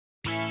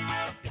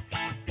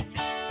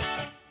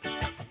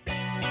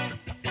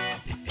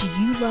Do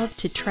you love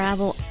to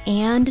travel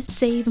and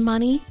save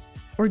money?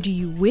 Or do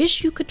you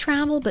wish you could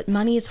travel but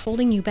money is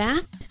holding you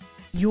back?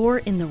 You're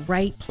in the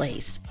right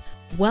place.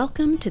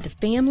 Welcome to the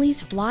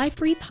Families Fly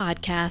Free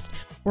podcast,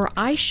 where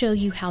I show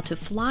you how to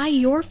fly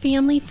your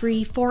family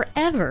free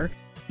forever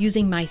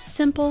using my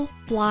simple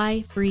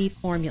fly free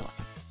formula.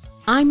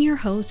 I'm your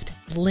host,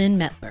 Lynn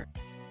Mettler.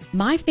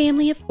 My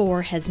family of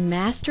four has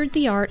mastered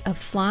the art of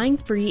flying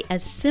free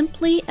as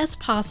simply as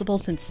possible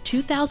since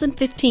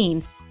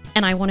 2015,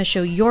 and I want to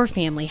show your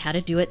family how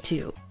to do it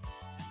too.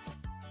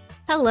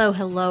 Hello,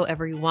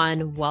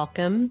 everyone.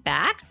 Welcome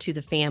back to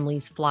the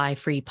Families Fly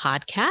Free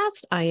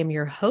podcast. I am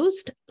your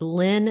host,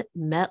 Lynn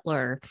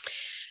Mettler.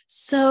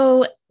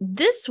 So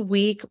this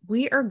week,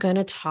 we are going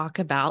to talk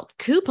about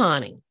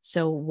couponing.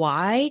 So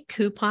why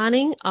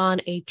couponing on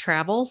a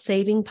travel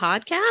saving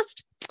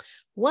podcast?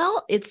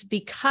 Well, it's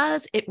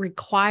because it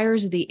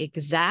requires the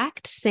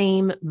exact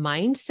same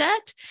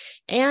mindset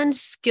and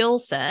skill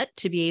set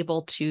to be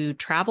able to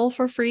travel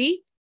for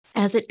free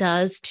as it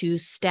does to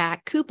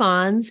stack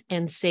coupons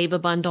and save a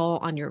bundle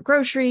on your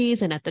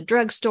groceries and at the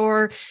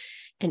drugstore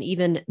and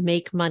even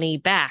make money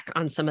back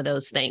on some of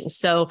those things.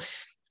 So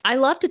I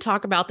love to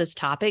talk about this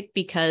topic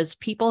because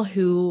people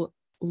who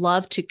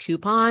love to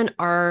coupon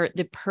are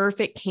the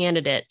perfect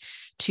candidate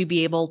to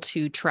be able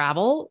to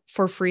travel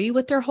for free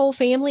with their whole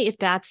family if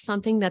that's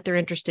something that they're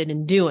interested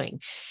in doing.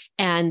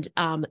 And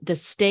the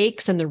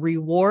stakes and the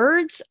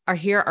rewards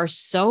are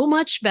so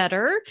much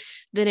better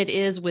than it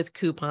is with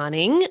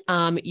couponing.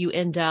 You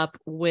end up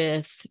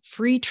with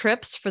free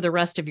trips for the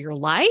rest of your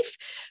life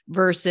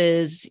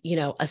versus,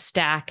 a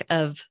stack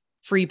of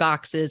free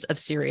boxes of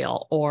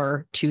cereal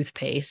or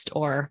toothpaste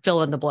or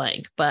fill in the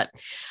blank. But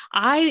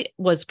I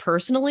was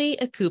personally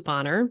a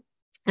couponer,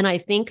 and I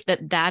think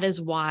that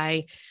is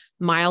why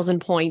miles and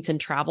points and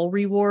travel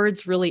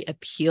rewards really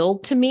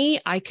appealed to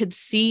me. I could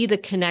see the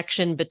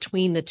connection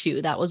between the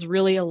two. That was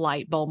really a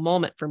light bulb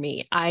moment for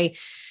me.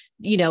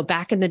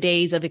 Back in the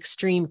days of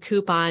extreme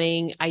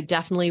couponing, I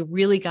definitely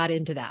really got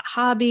into that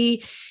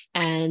hobby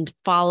and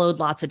followed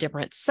lots of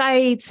different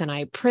sites. And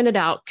I printed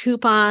out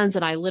coupons,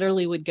 and I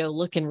literally would go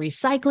look in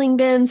recycling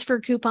bins for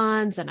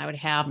coupons, and I would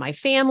have my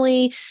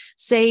family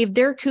save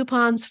their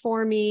coupons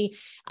for me.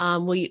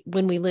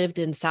 When we lived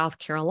in South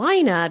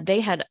Carolina,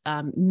 they had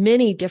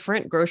many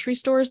different grocery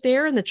stores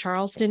there in the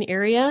Charleston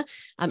area,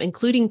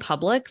 including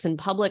Publix, and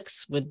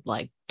Publix would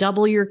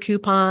double your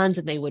coupons,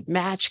 and they would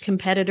match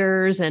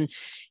competitors, and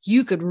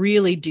you could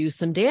really do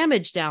some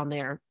damage down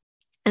there.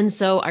 And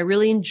so I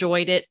really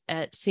enjoyed it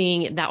at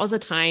seeing that was a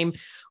time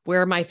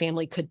where my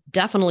family could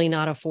definitely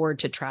not afford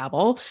to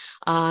travel.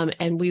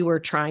 And we were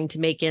trying to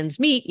make ends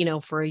meet,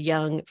 for a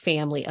young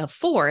family of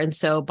four. And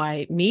so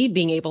by me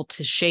being able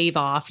to shave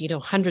off,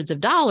 hundreds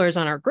of dollars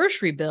on our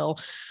grocery bill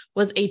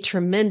was a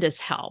tremendous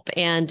help.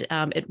 And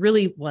it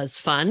really was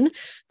fun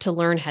to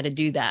learn how to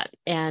do that.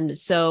 And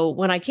so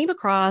when I came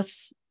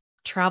across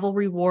travel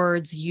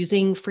rewards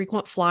using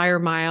frequent flyer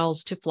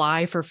miles to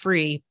fly for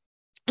free,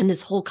 and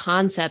this whole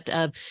concept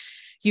of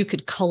you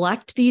could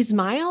collect these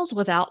miles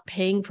without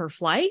paying for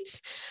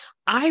flights,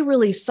 I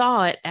really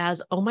saw it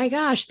as, oh my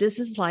gosh, this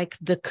is like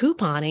the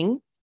couponing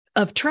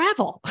of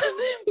travel.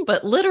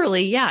 But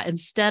literally,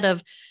 instead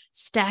of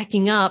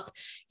stacking up,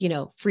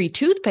 free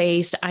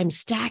toothpaste, I'm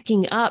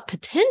stacking up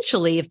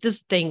potentially, if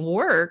this thing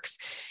works,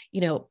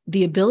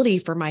 the ability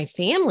for my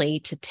family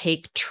to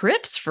take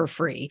trips for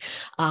free.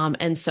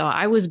 And so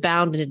I was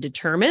bound and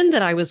determined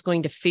that I was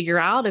going to figure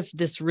out if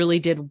this really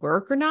did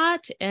work or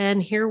not.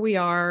 And here we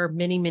are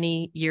many,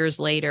 many years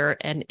later,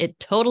 and it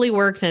totally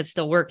works, and it's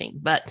still working.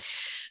 But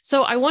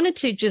so I wanted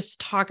to just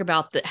talk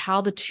about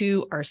how the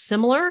two are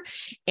similar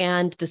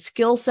and the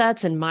skill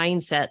sets and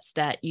mindsets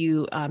that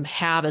you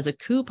have as a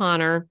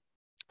couponer,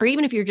 or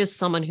even if you're just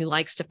someone who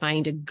likes to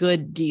find a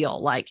good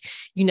deal. Like,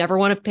 you never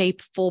want to pay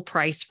full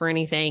price for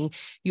anything.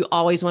 You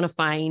always want to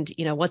find,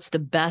 what's the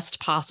best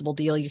possible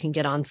deal you can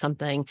get on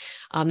something.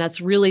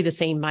 That's really the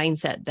same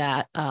mindset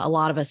that a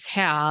lot of us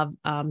have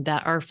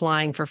that are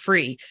flying for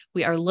free.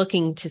 We are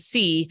looking to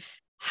see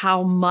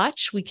how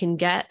much we can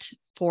get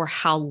for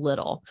how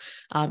little.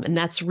 And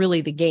that's really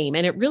the game.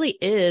 And it really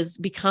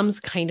becomes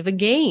kind of a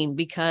game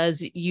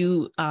because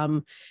you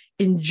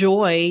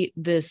enjoy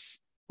this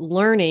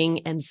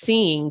learning and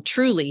seeing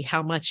truly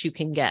how much you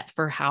can get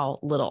for how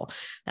little.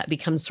 That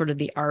becomes sort of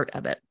the art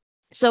of it.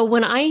 So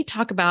when I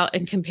talk about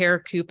and compare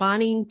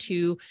couponing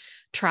to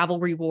travel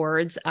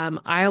rewards,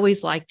 I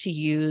always like to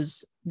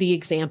use the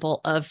example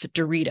of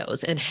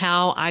Doritos and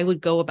how I would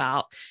go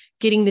about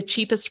getting the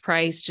cheapest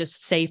price,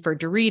 just say for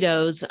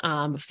Doritos,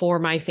 for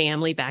my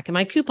family back in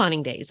my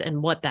couponing days,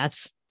 and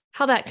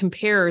how that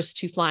compares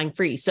to flying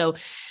free. So,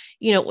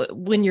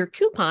 when you're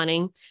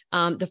couponing,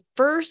 the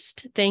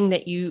first thing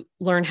that you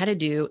learn how to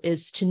do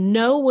is to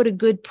know what a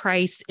good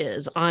price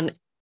is on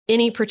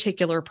any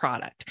particular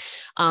product.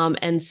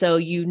 And so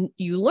you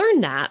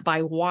learn that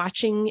by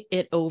watching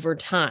it over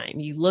time.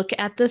 You look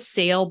at the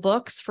sale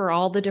books for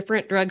all the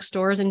different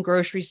drugstores and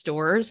grocery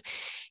stores,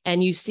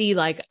 and you see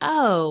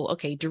oh,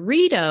 okay,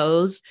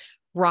 Doritos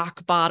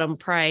rock bottom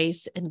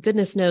price. And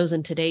goodness knows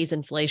in today's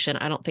inflation,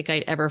 I don't think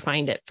I'd ever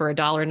find it for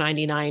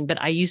 $1.99,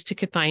 but I used to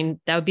could find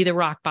that would be the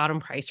rock bottom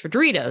price for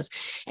Doritos.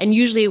 And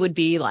usually it would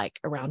be like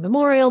around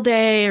Memorial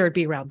Day, or it'd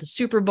be around the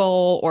Super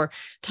Bowl, or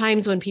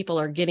times when people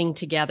are getting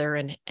together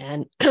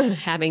and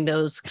having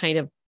those kind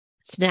of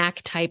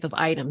snack type of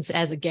items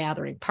as a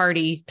gathering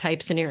party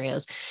type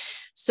scenarios.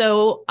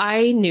 So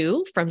I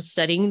knew from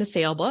studying the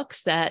sale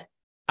books that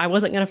I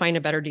wasn't going to find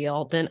a better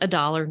deal than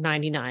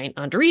 $1.99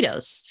 on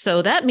Doritos.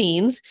 So that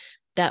means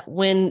that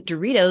when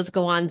Doritos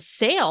go on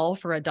sale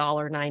for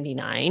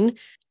 $1.99,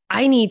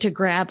 I need to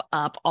grab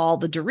up all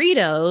the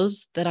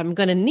Doritos that I'm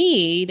going to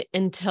need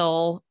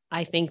until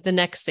I think the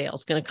next sale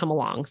is going to come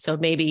along. So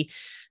maybe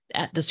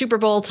at the Super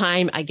Bowl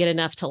time, I get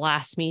enough to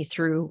last me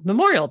through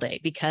Memorial Day,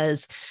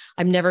 because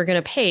I'm never going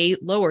to pay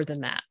lower than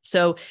that.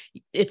 So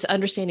it's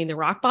understanding the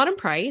rock bottom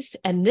price,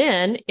 and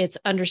then it's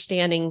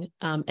understanding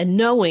and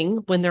knowing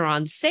when they're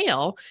on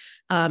sale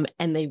and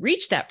they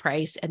reach that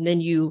price, and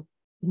then you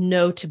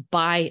know to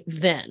buy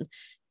then.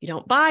 You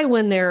don't buy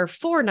when they're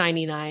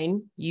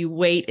 $4.99, you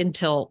wait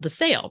until the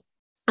sale.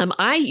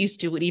 I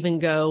used to would even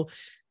go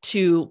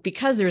to,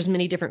 because there's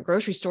many different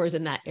grocery stores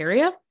in that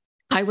area,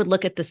 I would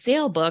look at the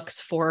sale books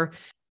for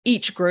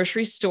each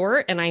grocery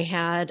store. And I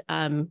had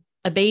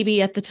a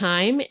baby at the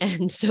time.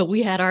 And so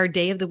we had our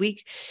day of the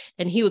week,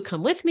 and he would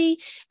come with me,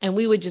 and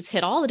we would just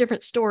hit all the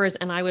different stores,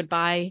 and I would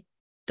buy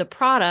the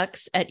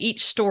products at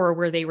each store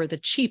where they were the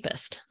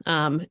cheapest.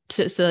 So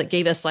it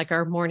gave us like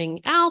our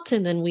morning out.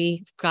 And then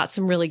we got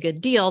some really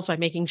good deals by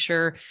making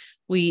sure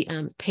we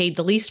paid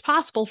the least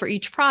possible for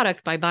each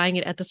product by buying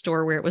it at the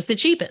store where it was the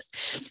cheapest.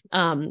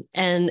 And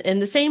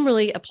the same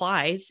really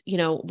applies,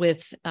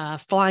 with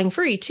flying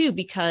free too,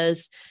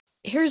 because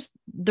here's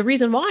the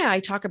reason why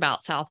I talk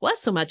about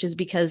Southwest so much is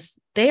because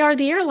they are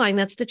the airline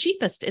that's the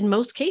cheapest in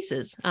most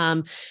cases.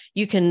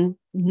 You can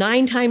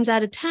 9 times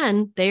out of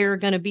 10, they're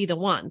going to be the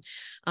one.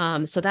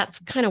 So that's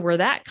kind of where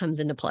that comes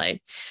into play.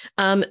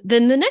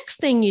 Then the next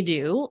thing you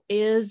do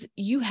is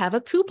you have a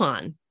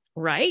coupon.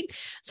 Right.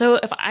 So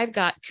if I've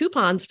got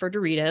coupons for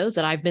Doritos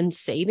that I've been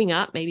saving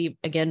up, maybe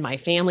again, my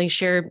family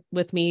shared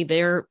with me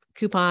their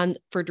coupon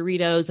for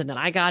Doritos, and then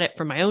I got it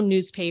from my own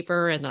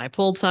newspaper, and then I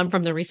pulled some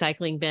from the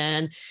recycling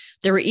bin.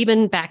 There were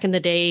even back in the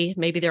day,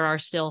 maybe there are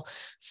still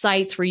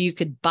sites where you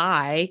could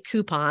buy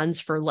coupons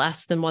for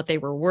less than what they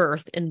were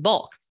worth in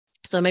bulk.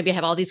 So maybe I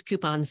have all these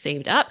coupons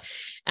saved up,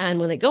 and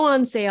when they go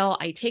on sale,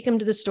 I take them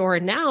to the store,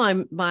 and now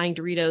I'm buying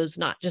Doritos,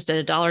 not just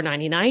at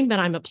 $1.99, but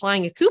I'm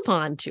applying a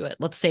coupon to it,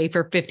 let's say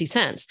for 50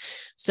 cents.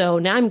 So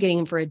now I'm getting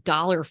them for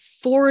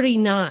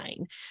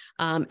 $1.49.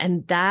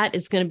 And that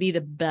is going to be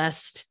the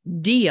best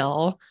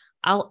deal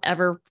I'll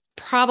ever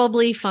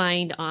probably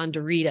find on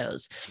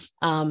Doritos.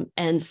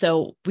 And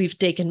so we've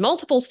taken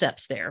multiple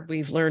steps there.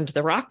 We've learned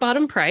the rock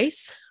bottom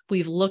price.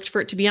 We've looked for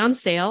it to be on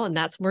sale, and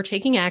that's when we're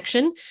taking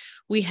action.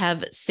 We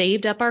have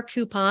saved up our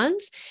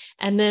coupons,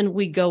 and then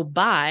we go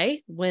buy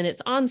when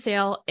it's on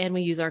sale, and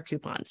we use our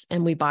coupons,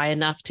 and we buy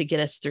enough to get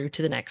us through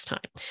to the next time.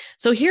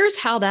 So here's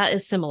how that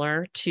is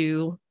similar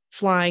to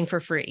flying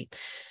for free.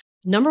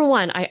 Number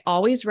one, I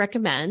always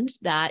recommend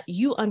that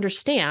you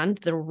understand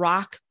the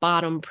rock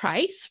bottom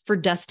price for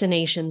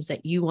destinations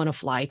that you want to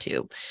fly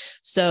to.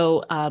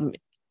 So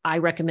I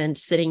recommend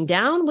sitting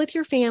down with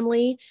your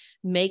family,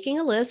 making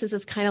a list. This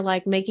is kind of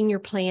like making your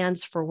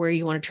plans for where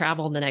you want to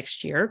travel in the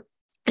next year.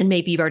 And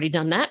maybe you've already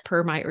done that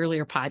per my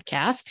earlier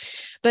podcast,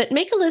 but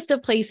make a list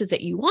of places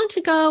that you want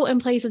to go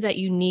and places that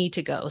you need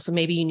to go. So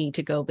maybe you need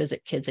to go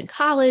visit kids in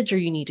college, or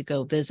you need to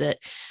go visit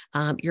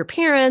your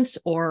parents,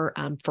 or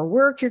for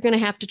work, you're going to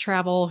have to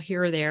travel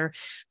here or there.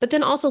 But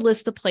then also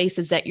list the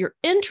places that you're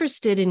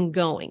interested in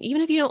going.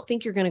 Even if you don't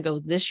think you're going to go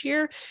this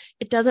year,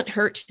 it doesn't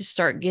hurt to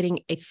start getting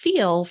a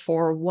feel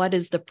for what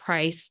is the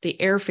price, the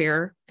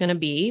airfare going to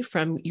be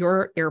from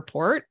your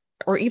airport,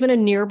 or even a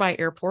nearby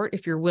airport.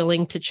 If you're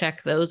willing to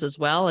check those as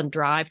well and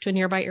drive to a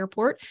nearby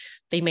airport,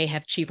 they may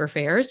have cheaper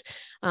fares.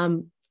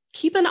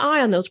 Keep an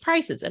eye on those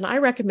prices. And I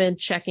recommend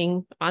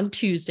checking on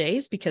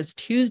Tuesdays, because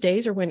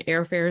Tuesdays are when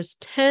airfares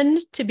tend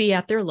to be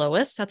at their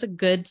lowest. That's a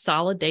good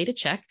solid day to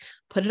check.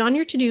 Put it on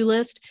your to-do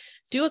list.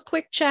 Do a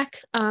quick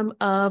check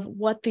of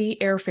what the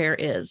airfare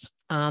is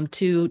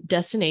to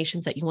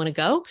destinations that you want to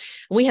go.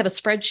 And we have a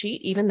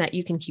spreadsheet even that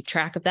you can keep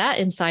track of that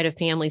inside of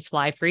Families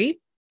Fly Free.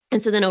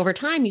 And so then over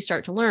time, you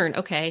start to learn,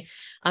 okay,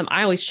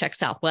 I always check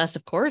Southwest,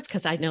 of course,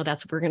 because I know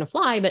that's where we're going to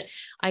fly, but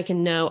I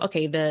can know,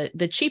 okay,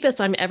 the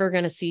cheapest I'm ever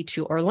going to see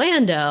to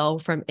Orlando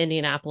from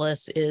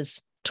Indianapolis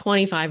is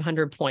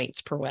 2,500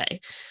 points per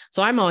way.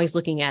 So I'm always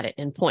looking at it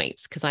in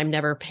points, because I'm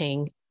never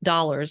paying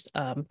dollars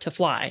to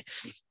fly.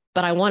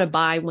 But I want to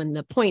buy when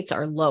the points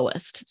are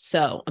lowest.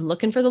 So I'm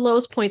looking for the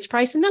lowest points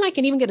price. And then I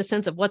can even get a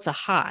sense of what's a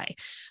high,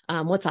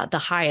 what's the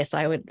highest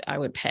I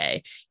would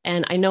pay.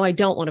 And I know I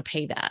don't want to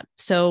pay that.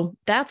 So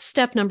that's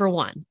step number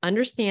one,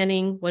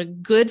 understanding what a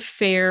good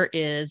fare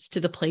is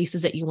to the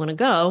places that you want to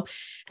go.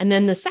 And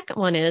then the second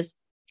one is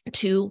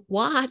to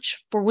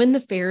watch for when the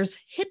fares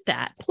hit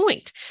that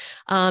point.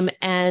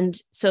 And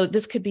so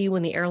this could be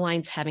when the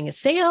airline's having a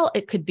sale.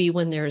 It could be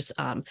when there's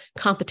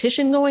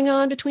competition going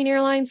on between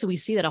airlines. So we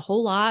see that a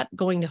whole lot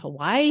going to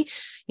Hawaii.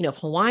 If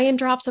Hawaiian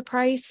drops a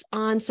price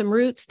on some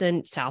routes,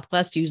 then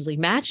Southwest usually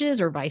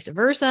matches or vice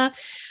versa.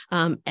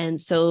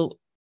 And so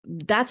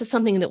that's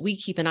something that we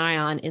keep an eye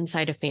on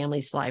inside of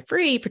Families Fly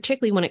Free,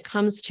 particularly when it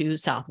comes to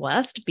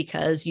Southwest,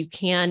 because you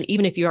can,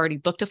 even if you already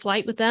booked a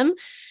flight with them,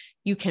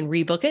 you can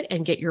rebook it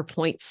and get your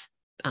points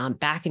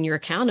back in your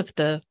account if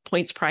the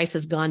points price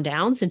has gone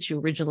down since you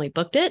originally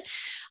booked it.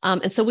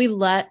 And so we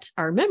let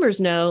our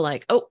members know,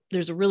 like, oh,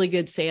 there's a really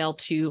good sale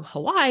to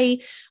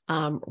Hawaii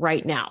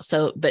right now.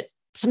 So, but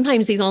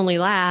sometimes these only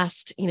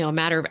last, a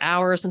matter of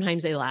hours.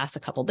 Sometimes they last a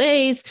couple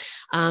days,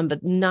 but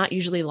not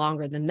usually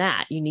longer than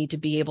that. You need to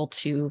be able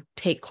to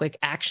take quick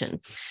action.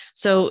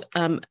 So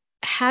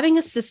having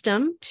a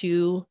system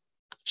to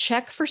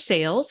check for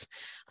sales,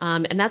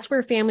 and that's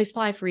where Families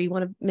Fly Free,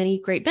 one of many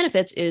great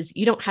benefits is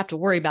you don't have to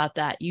worry about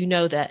that. You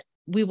know that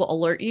we will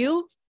alert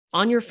you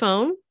on your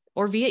phone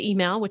or via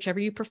email, whichever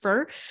you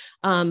prefer,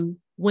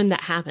 when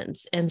that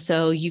happens. And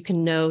so you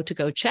can know to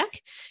go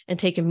check and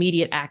take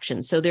immediate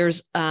action. So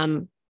there's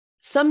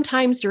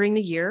sometimes during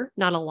the year,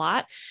 not a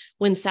lot,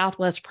 when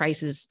Southwest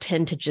prices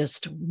tend to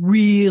just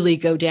really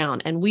go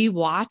down. And we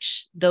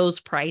watch those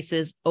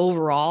prices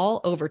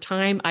overall over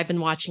time. I've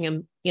been watching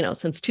them,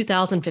 since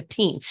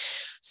 2015.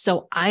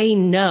 So I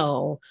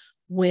know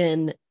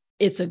when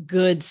it's a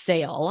good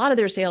sale. A lot of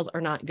their sales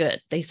are not good.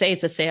 They say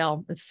it's a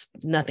sale. It's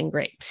nothing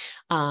great.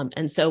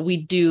 And so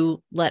we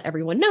do let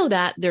everyone know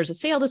that there's a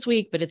sale this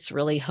week, but it's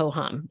really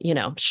ho-hum,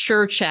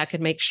 sure, check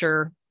and make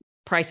sure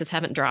prices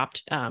haven't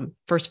dropped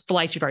for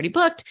flights you've already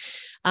booked,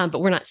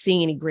 but we're not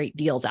seeing any great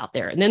deals out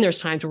there. And then there's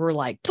times where we're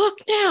like, book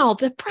now,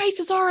 the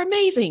prices are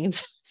amazing.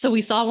 And so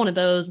we saw one of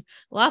those. The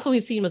last one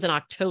we've seen was in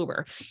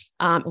October.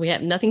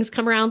 Nothing's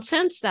come around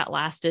since. That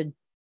lasted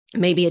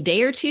maybe a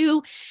day or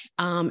two.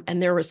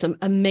 And there were some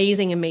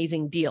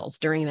amazing deals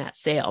during that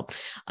sale.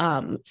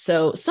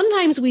 So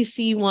sometimes we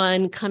see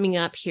one coming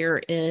up here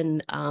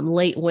in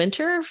late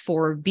winter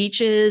for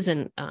beaches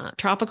and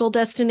tropical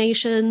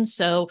destinations.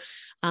 So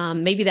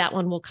maybe that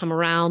one will come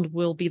around.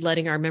 We'll be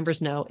letting our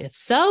members know if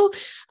so,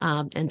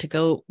 and to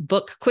go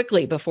book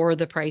quickly before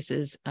the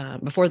prices,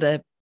 before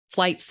the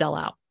flights sell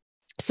out.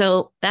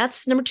 So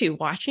that's number 2,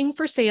 watching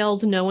for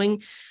sales,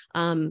 knowing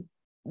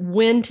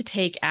when to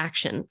take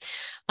action.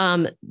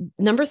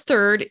 Number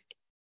 3,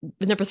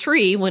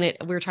 when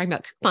we were talking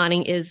about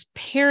couponing, is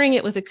pairing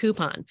it with a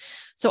coupon.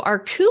 So our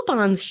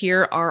coupons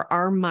here are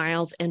our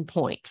miles and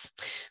points.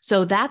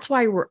 So that's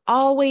why we're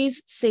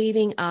always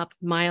saving up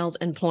miles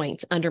and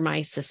points under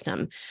my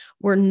system.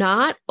 We're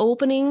not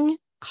opening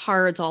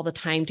cards all the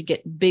time to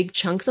get big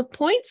chunks of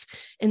points.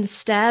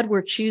 Instead,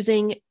 we're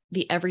choosing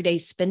the everyday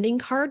spending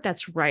card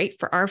that's right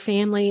for our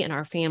family and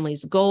our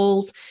family's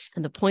goals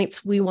and the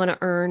points we want to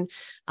earn,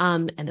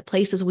 and the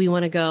places we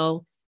want to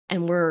go.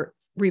 And we're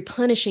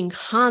replenishing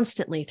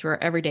constantly through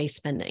our everyday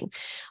spending.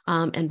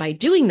 And by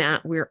doing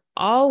that, we're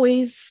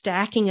always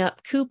stacking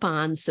up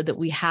coupons so that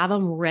we have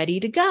them ready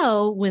to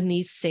go when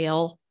these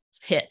sales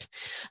hit.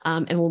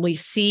 And when we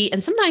see,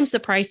 and sometimes the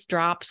price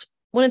drops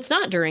when it's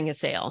not during a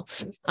sale.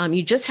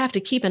 You just have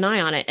to keep an eye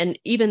on it. And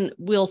even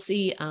we'll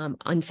see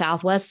on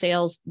Southwest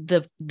sales,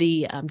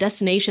 the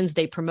destinations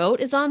they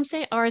promote is on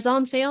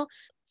sale.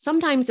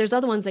 Sometimes there's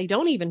other ones they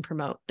don't even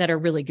promote that are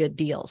really good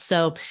deals.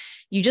 So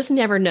you just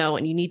never know,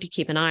 and you need to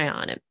keep an eye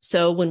on it.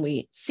 So when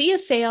we see a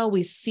sale,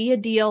 we see a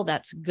deal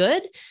that's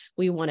good,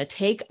 we want to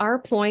take our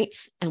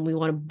points and we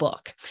want to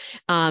book.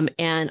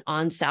 And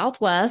on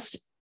Southwest,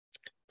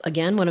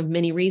 again, one of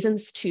many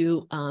reasons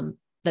to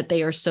that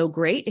they are so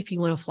great if you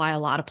want to fly a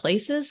lot of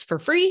places for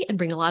free and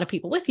bring a lot of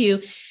people with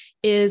you,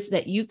 is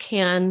that you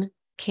can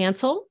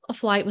cancel a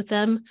flight with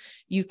them.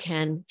 You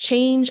can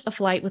change a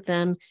flight with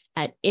them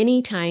at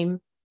any time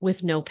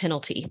with no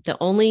penalty. The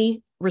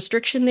only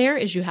restriction there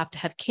is you have to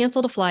have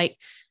canceled a flight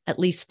at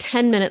least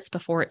 10 minutes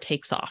before it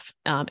takes off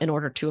in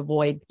order to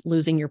avoid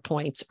losing your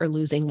points or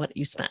losing what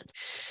you spent.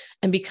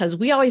 And because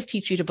we always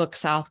teach you to book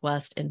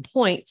Southwest in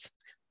points,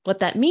 what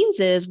that means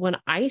is when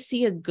I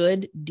see a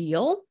good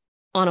deal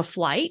on a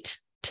flight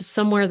to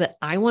somewhere that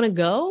I want to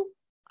go,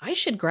 I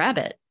should grab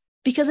it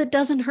because it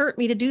doesn't hurt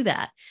me to do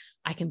that.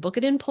 I can book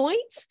it in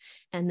points.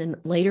 And then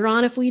later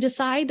on, if we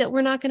decide that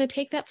we're not going to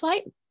take that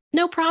flight,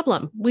 no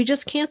problem. We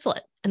just cancel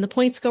it and the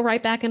points go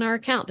right back in our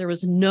account. There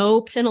was no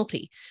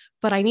penalty,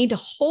 but I need to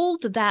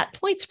hold that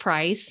points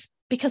price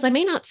because I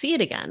may not see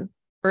it again,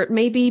 or it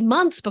may be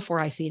months before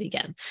I see it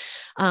again.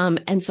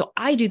 And so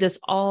I do this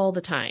all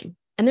the time.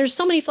 And there's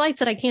so many flights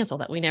that I cancel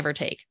that we never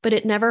take, but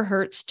it never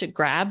hurts to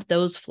grab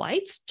those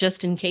flights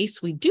just in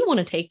case we do want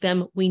to take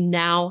them. We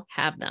now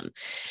have them.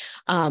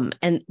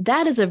 And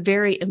that is a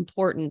very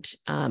important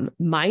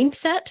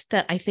mindset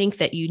that I think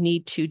that you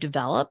need to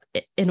develop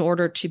in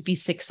order to be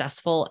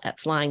successful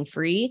at flying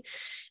free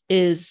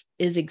is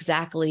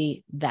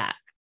exactly that.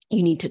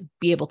 You need to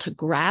be able to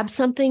grab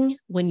something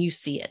when you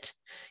see it.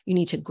 You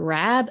need to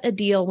grab a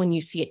deal when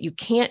you see it. You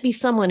can't be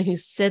someone who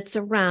sits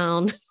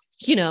around,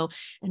 and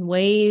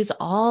weighs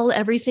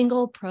every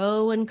single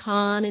pro and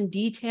con and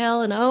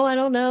detail. And, I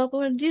don't know if I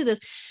want to do this.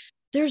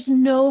 There's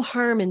no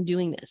harm in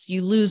doing this.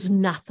 You lose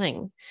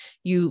nothing.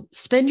 You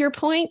spend your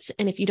points.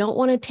 And if you don't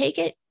want to take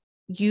it,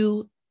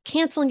 you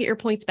cancel and get your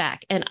points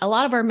back. And a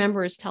lot of our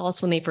members tell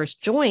us when they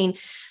first join,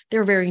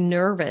 they're very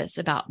nervous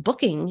about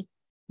booking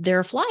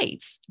their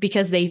flights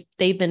because they've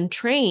been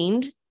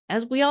trained,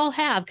 as we all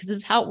have, because this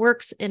is how it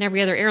works in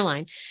every other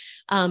airline.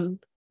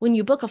 When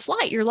you book a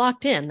flight, you're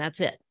locked in. That's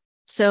it.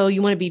 So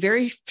you want to be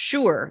very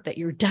sure that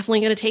you're definitely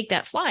going to take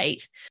that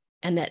flight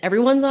and that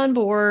everyone's on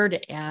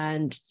board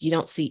and you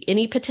don't see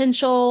any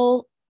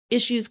potential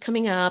issues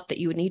coming up that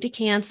you would need to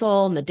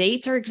cancel and the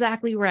dates are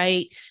exactly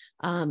right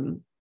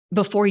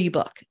before you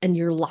book and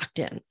you're locked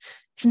in.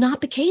 It's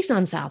not the case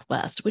on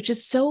Southwest, which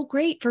is so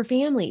great for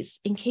families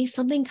in case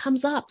something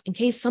comes up, in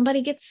case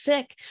somebody gets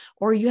sick,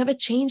 or you have a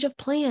change of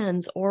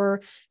plans,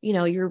 or,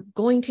 you're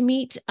going to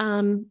meet,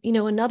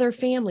 another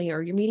family,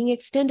 or you're meeting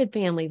extended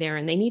family there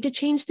and they need to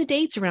change the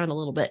dates around a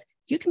little bit.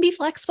 You can be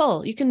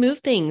flexible. You can move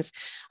things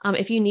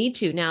if you need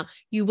to. Now,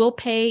 you will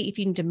pay if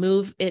you need to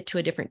move it to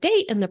a different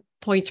date and the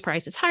points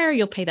price is higher,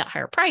 you'll pay that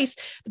higher price,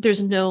 but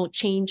there's no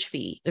change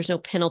fee. There's no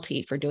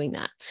penalty for doing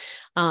that.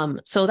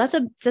 So that's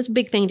a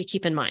big thing to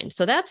keep in mind.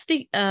 So that's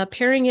the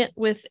pairing it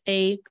with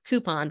a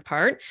coupon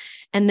part.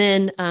 And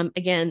then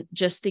again,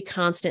 just the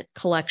constant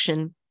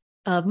collection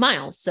of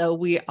miles. So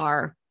we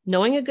are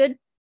knowing a good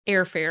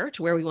airfare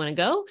to where we want to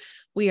go.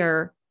 We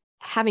are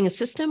having a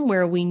system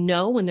where we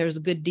know when there's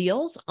good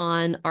deals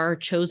on our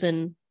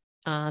chosen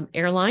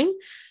airline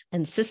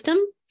and system.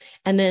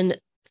 And then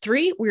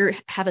 3, we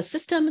have a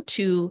system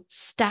to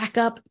stack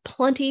up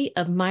plenty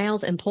of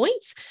miles and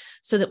points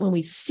so that when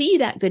we see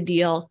that good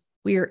deal,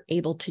 we are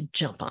able to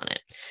jump on it.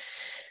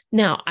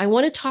 Now, I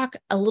want to talk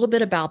a little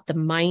bit about the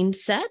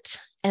mindset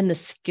and the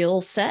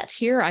skill set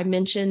here. I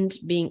mentioned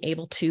being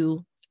able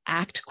to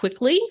act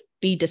quickly,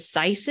 be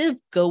decisive,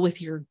 go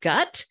with your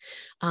gut.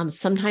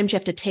 Sometimes you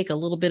have to take a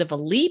little bit of a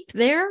leap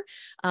there.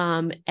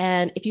 And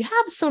if you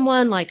have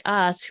someone like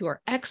us who are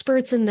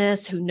experts in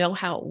this, who know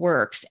how it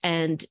works,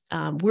 and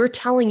we're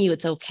telling you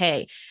it's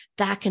okay,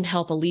 that can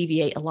help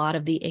alleviate a lot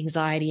of the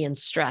anxiety and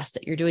stress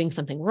that you're doing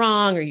something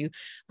wrong, or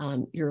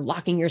you're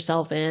locking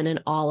yourself in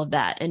and all of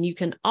that. And you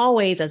can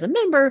always, as a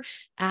member,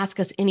 ask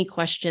us any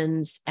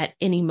questions at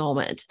any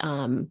moment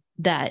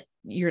that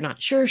you're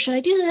not sure, should I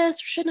do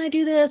this? Or shouldn't I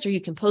do this? Or you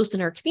can post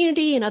in our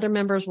community and other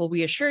members will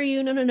reassure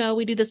you, no,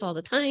 we do this all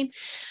the time.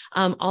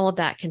 All of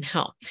that can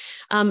help.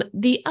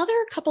 The other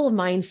couple of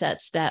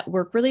mindsets that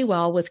work really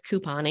well with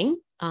couponing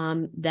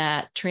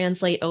that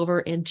translate over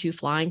into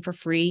flying for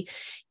free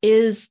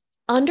is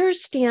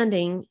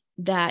understanding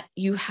that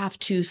you have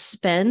to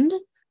spend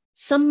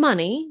some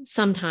money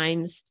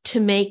sometimes to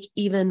make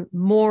even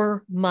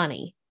more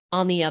money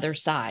on the other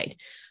side.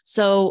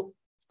 So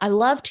I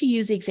love to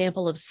use the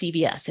example of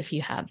CVS. If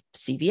you have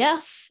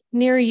CVS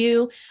near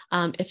you,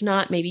 if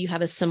not, maybe you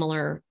have a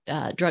similar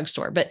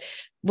drugstore. But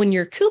when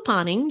you're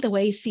couponing, the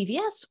way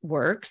CVS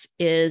works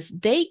is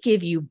they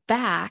give you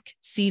back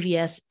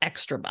CVS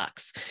extra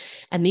bucks.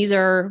 And these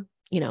are,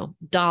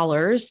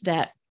 dollars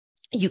that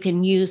you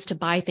can use to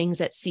buy things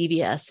at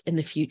CVS in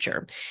the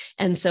future.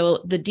 And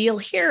so the deal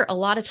here, a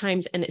lot of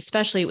times, and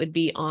especially it would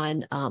be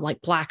on like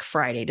Black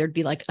Friday, there'd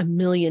be like a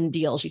million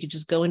deals. You could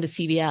just go into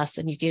CVS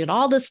and you get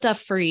all this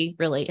stuff free,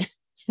 really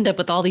end up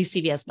with all these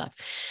CVS bucks.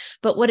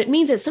 But what it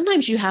means is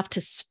sometimes you have to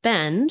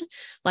spend,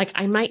 like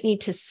I might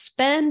need to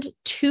spend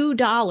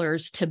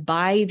 $2 to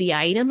buy the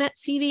item at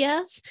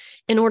CVS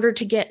in order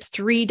to get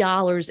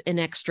 $3 in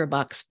extra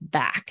bucks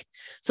back.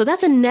 So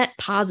that's a net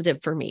positive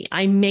for me.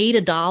 I made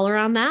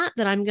 $1 on that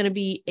I'm going to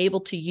be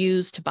able to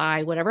use to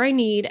buy whatever I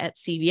need at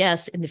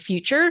CVS in the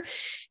future.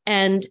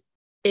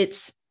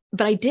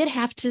 But I did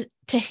have to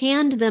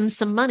hand them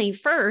some money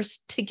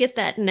first to get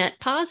that net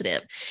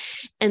positive.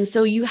 And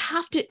so you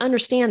have to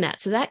understand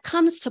that. So that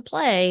comes to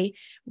play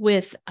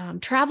with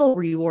travel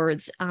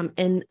rewards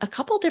in a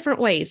couple different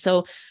ways.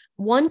 So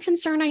one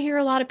concern I hear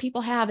a lot of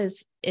people have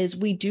is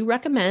we do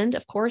recommend,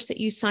 of course,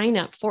 that you sign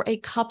up for a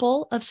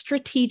couple of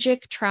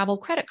strategic travel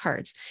credit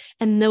cards.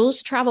 And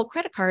those travel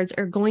credit cards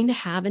are going to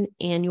have an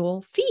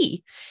annual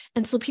fee.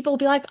 And so people will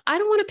be like, I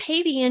don't want to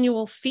pay the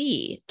annual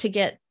fee to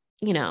get,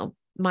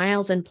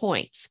 miles and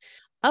points.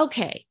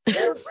 Okay.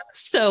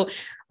 So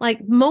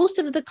like most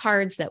of the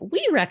cards that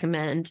we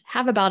recommend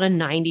have about a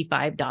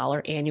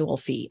 $95 annual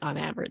fee on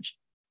average.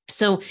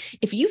 So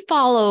if you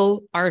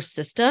follow our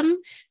system,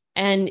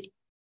 and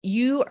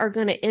you are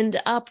going to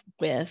end up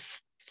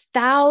with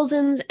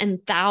thousands and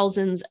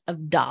thousands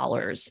of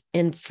dollars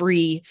in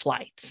free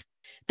flights,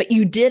 but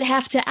you did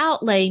have to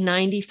outlay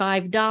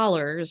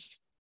 $95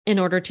 in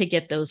order to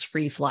get those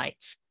free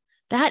flights.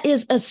 That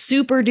is a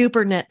super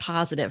duper net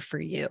positive for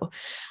you.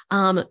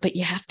 But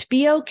you have to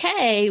be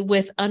okay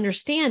with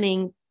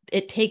understanding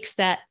it takes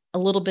that a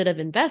little bit of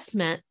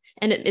investment,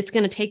 and it's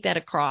going to take that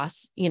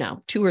across,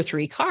 2 or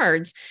 3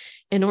 cards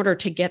in order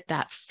to get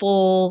that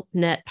full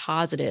net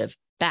positive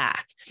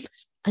back.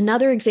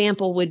 Another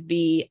example would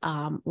be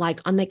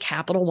like on the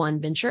Capital One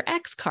Venture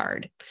X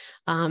card,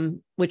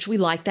 which we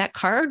like that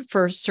card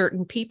for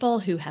certain people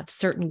who have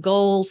certain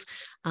goals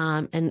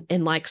and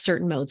like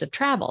certain modes of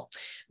travel.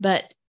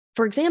 But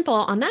for example,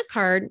 on that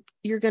card,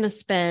 you're going to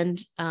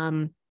spend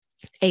a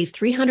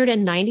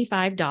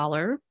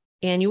 $395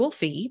 annual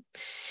fee.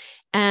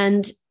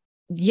 And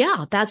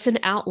yeah, that's an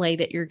outlay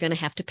that you're going to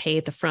have to pay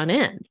at the front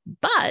end.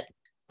 But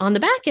on the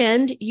back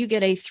end, you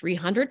get a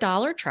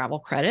 $300 travel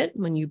credit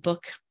when you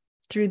book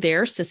through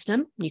their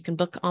system. You can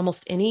book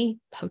almost any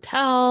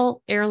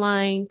hotel,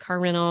 airline, car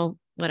rental,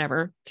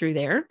 whatever through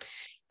there.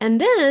 And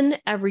then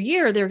every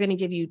year they're going to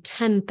give you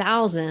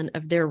 10,000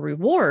 of their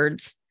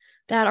rewards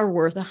that are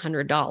worth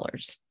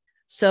 $100.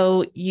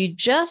 So you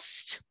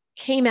just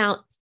came out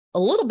a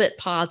little bit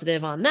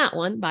positive on that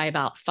one by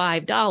about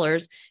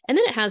 $5. And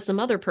then it has some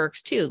other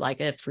perks too,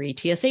 like a free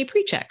TSA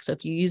PreCheck. So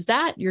if you use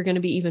that, you're going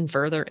to be even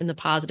further in the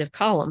positive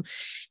column.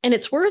 And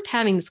it's worth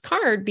having this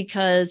card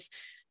because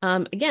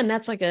again,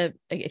 that's like a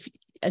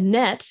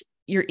net,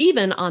 you're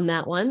even on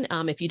that one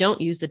if you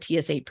don't use the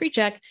TSA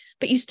PreCheck,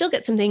 but you still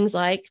get some things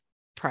like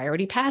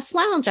priority pass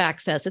lounge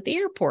access at the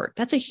airport.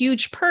 That's a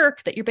huge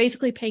perk that you're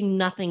basically paying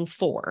nothing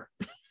for.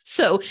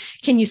 So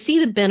can you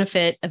see the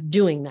benefit of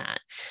doing that?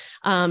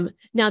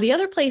 Now, the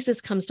other place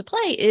this comes to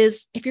play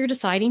is if you're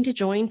deciding to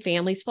join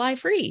Families Fly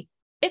Free.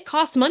 It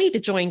costs money to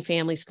join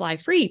Families Fly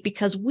Free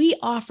because we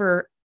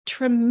offer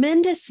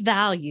tremendous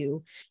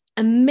value,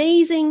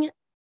 amazing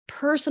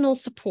personal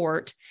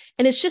support,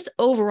 and it's just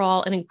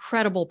overall an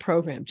incredible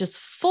program, just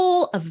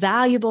full of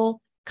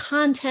valuable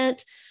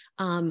content,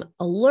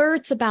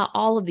 alerts about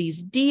all of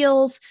these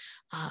deals,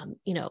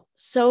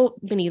 so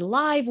many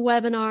live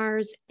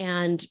webinars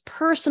and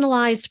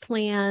personalized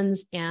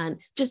plans and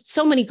just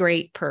so many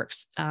great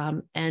perks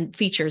and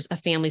features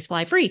of Families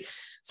Fly Free.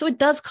 So it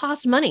does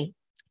cost money,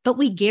 but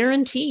we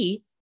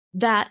guarantee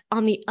that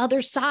on the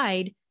other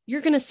side,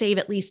 you're going to save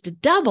at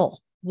least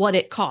double what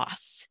it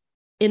costs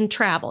in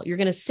travel. You're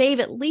going to save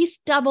at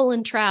least double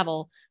in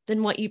travel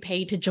than what you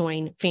pay to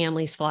join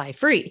Families Fly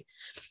Free.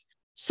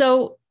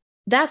 So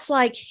that's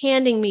like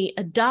handing me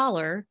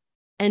 $1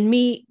 and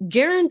me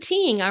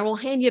guaranteeing I will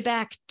hand you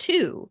back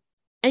 2,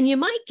 and you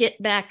might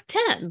get back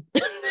 10.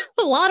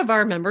 A lot of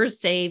our members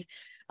save,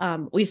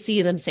 we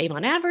see them save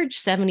on average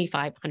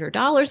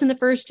 $7,500 in the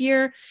first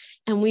year.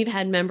 And we've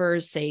had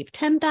members save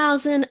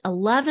 $10,000,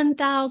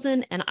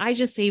 $11,000, and I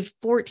just saved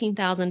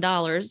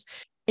 $14,000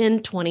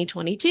 in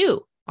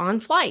 2022 on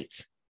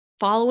flights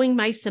following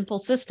my simple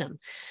system.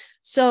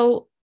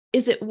 So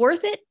is it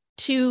worth it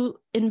to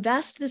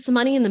invest this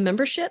money in the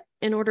membership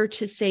in order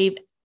to save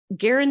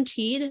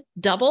guaranteed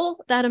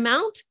double that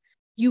amount?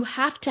 You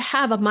have to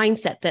have a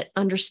mindset that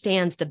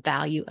understands the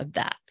value of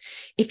that.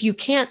 If you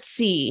can't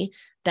see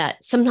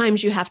that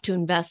sometimes you have to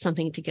invest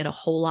something to get a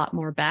whole lot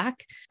more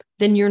back,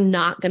 then you're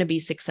not going to be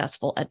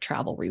successful at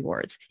travel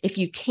rewards. If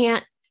you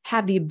can't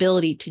have the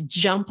ability to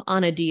jump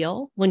on a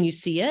deal when you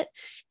see it,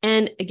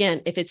 and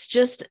again, if it's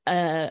just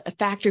a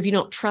factor, if you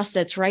don't trust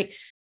that's right,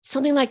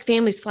 something like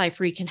Families Fly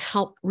Free can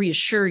help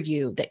reassure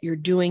you that you're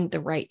doing the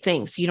right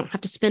thing. So you don't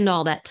have to spend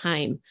all that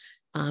time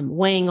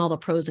weighing all the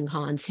pros and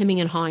cons, hemming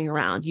and hawing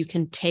around. You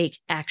can take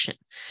action.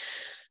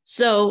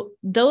 So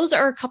those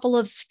are a couple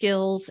of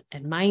skills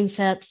and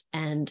mindsets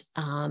and,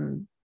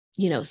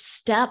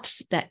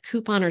 steps that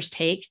couponers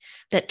take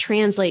that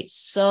translate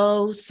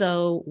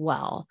so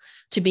well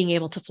to being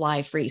able to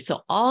fly free.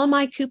 So all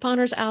my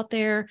couponers out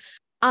there,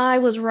 I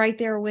was right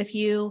there with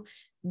you.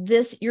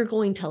 You're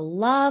going to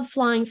love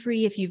flying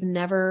free if you've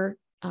never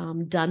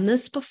done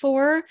this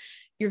before.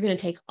 You're going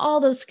to take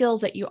all those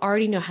skills that you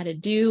already know how to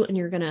do, and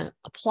you're going to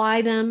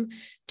apply them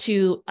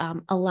to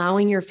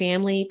allowing your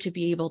family to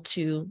be able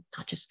to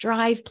not just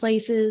drive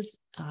places,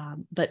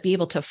 but be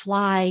able to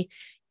fly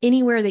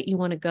anywhere that you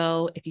want to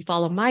go. If you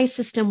follow my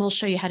system, we'll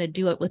show you how to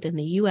do it within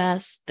the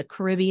US, the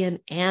Caribbean,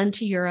 and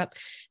to Europe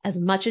as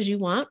much as you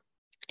want.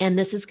 And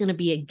this is going to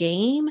be a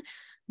game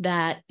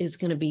that is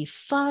going to be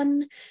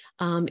fun.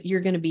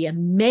 You're going to be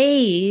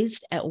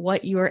amazed at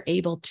what you are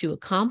able to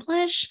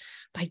accomplish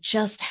by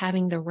just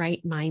having the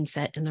right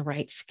mindset and the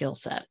right skill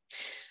set.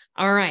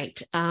 All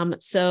right.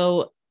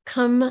 So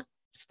come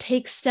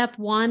take step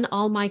 1,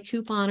 all my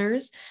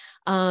couponers,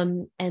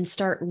 and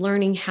start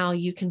learning how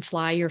you can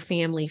fly your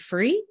family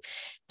free.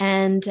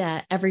 And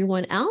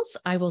everyone else,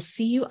 I will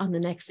see you on the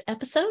next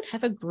episode.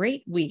 Have a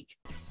great week.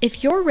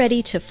 If you're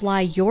ready to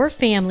fly your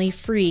family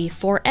free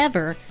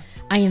forever,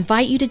 I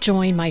invite you to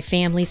join my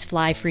Families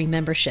Fly Free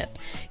membership.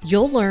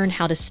 You'll learn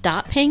how to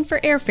stop paying for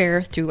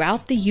airfare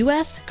throughout the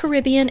US,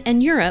 Caribbean,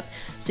 and Europe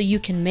so you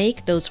can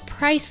make those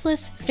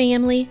priceless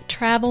family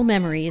travel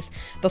memories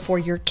before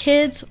your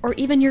kids or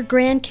even your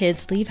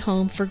grandkids leave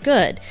home for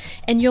good.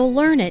 And you'll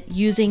learn it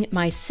using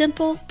my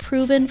simple,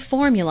 proven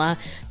formula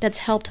that's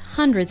helped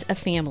hundreds of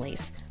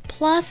families.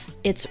 Plus,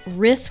 it's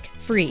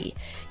risk-free.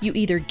 You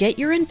either get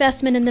your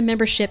investment in the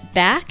membership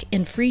back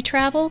in free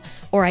travel,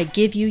 or I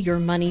give you your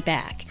money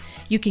back.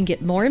 You can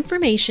get more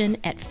information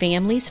at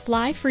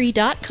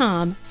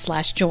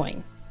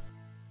familiesflyfree.com/join.